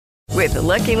With the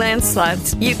Lucky Land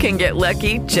Slots, you can get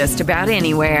lucky just about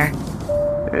anywhere.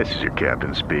 This is your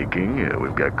captain speaking.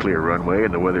 We've got clear runway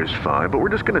and the weather's fine, but we're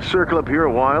just going to circle up here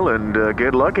a while and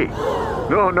get lucky.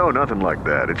 No, nothing like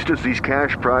that. It's just these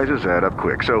cash prizes add up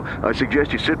quick. So I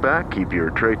suggest you sit back, keep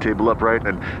your tray table upright,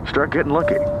 and start getting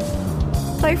lucky.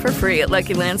 Play for free at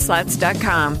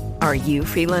LuckyLandSlots.com. Are you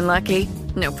feeling lucky?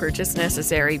 No purchase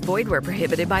necessary. Void where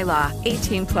prohibited by law.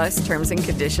 18 plus terms and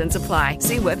conditions apply.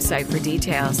 See website for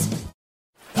details.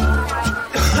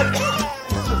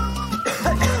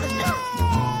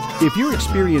 If you're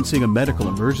experiencing a medical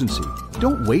emergency,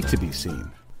 don't wait to be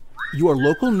seen. Your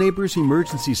local Neighbors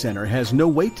Emergency Center has no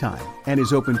wait time and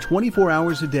is open 24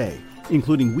 hours a day,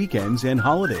 including weekends and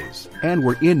holidays. And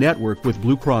we're in-network with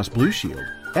Blue Cross Blue Shield,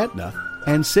 Aetna,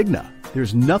 and Cigna.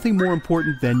 There's nothing more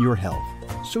important than your health.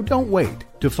 So don't wait.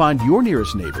 To find your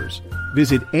nearest neighbors,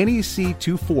 visit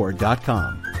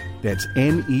NEC24.com. That's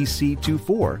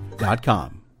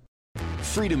NEC24.com.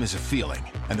 Freedom is a feeling,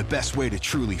 and the best way to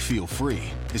truly feel free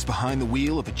is behind the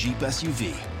wheel of a Jeep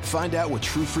SUV. Find out what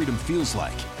true freedom feels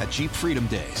like at Jeep Freedom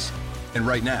Days. And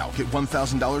right now, get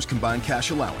 $1,000 combined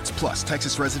cash allowance, plus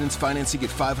Texas residents financing at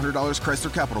 $500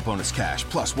 Chrysler Capital Bonus cash,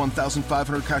 plus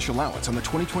 $1,500 cash allowance on the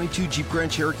 2022 Jeep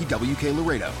Grand Cherokee WK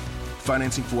Laredo.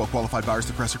 Financing for well-qualified buyers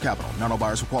through Chrysler Capital. Not all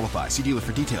buyers will qualify. See dealer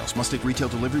for details. Must take retail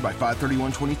delivery by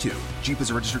 5/31/22. Jeep is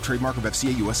a registered trademark of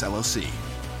FCA US LLC.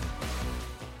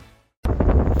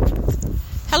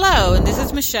 Hello, and this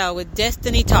is Michelle with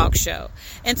Destiny Talk Show.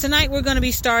 And tonight we're going to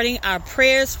be starting our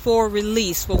prayers for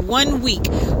release. For 1 week,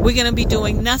 we're going to be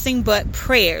doing nothing but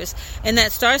prayers. And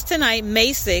that starts tonight,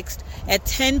 May 6th at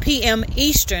 10 p.m.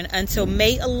 Eastern until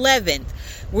May 11th.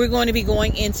 We're going to be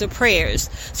going into prayers.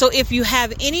 So if you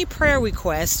have any prayer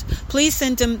requests, please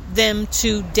send them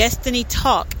to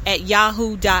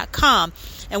destinytalk@yahoo.com.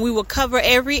 And we will cover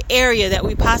every area that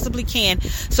we possibly can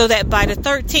so that by the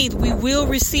 13th, we will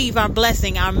receive our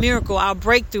blessing, our miracle, our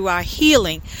breakthrough, our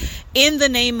healing in the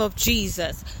name of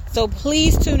Jesus. So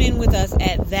please tune in with us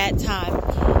at that time.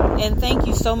 And thank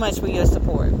you so much for your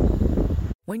support.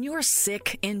 When you're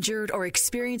sick, injured, or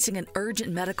experiencing an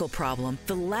urgent medical problem,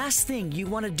 the last thing you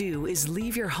want to do is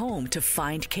leave your home to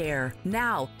find care.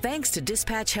 Now, thanks to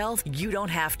Dispatch Health, you don't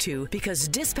have to, because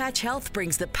Dispatch Health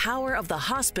brings the power of the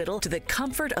hospital to the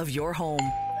comfort of your home.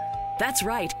 That's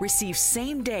right. Receive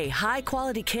same-day,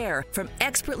 high-quality care from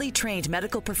expertly trained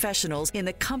medical professionals in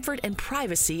the comfort and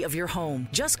privacy of your home.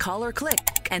 Just call or click,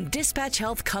 and Dispatch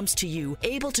Health comes to you,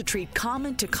 able to treat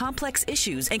common to complex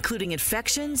issues, including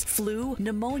infections, flu,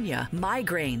 pneumonia,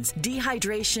 migraines,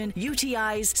 dehydration,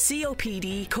 UTIs,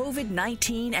 COPD,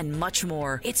 COVID-19, and much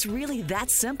more. It's really that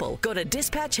simple. Go to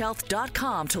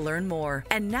dispatchhealth.com to learn more.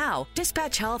 And now,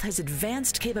 Dispatch Health has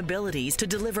advanced capabilities to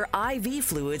deliver IV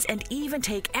fluids and even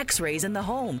take X-rays in the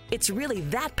home. It's really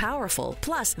that powerful.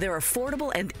 Plus, they're affordable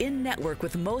and in-network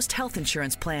with most health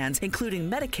insurance plans,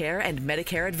 including Medicare and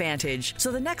Medicare Advantage.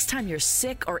 So the next time you're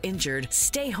sick or injured,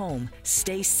 stay home,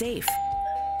 stay safe,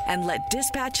 and let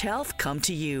Dispatch Health come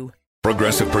to you.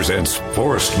 Progressive presents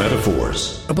Forced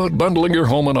Metaphors about bundling your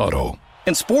home and auto.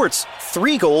 In sports,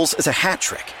 3 goals is a hat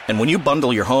trick. And when you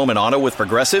bundle your home and auto with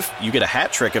Progressive, you get a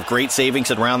hat trick of great savings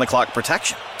and round-the-clock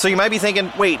protection. So you might be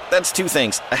thinking, wait, that's 2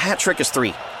 things. A hat trick is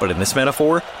 3. But in this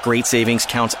metaphor, great savings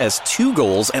counts as 2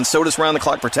 goals, and so does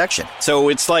round-the-clock protection. So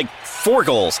it's like 4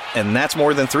 goals, and that's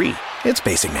more than 3. It's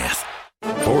basic math.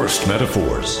 Forced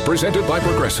Metaphors, presented by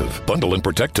Progressive. Bundle and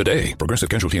protect today. Progressive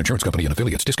Casualty Insurance Company and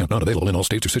affiliates. Discount not available in all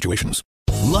states or situations.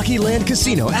 Lucky Land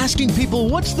Casino, asking people,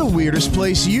 what's the weirdest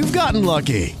place you've gotten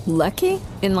lucky? Lucky?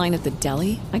 In line at the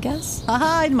deli, I guess?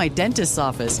 Aha, in my dentist's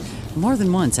office. More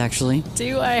than once, actually.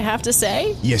 Do I have to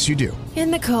say? Yes, you do.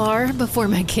 In the car before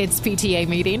my kids' PTA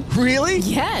meeting. Really?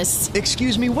 Yes.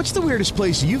 Excuse me, what's the weirdest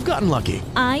place you've gotten lucky?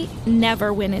 I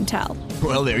never win and tell.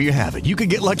 Well, there you have it. You can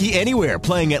get lucky anywhere,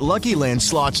 playing at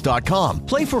LuckyLandSlots.com.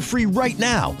 Play for free right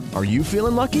now. Are you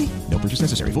feeling lucky? No purchase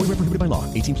necessary. Void where prohibited by law.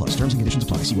 18 plus. Terms and conditions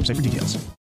apply. See website for details.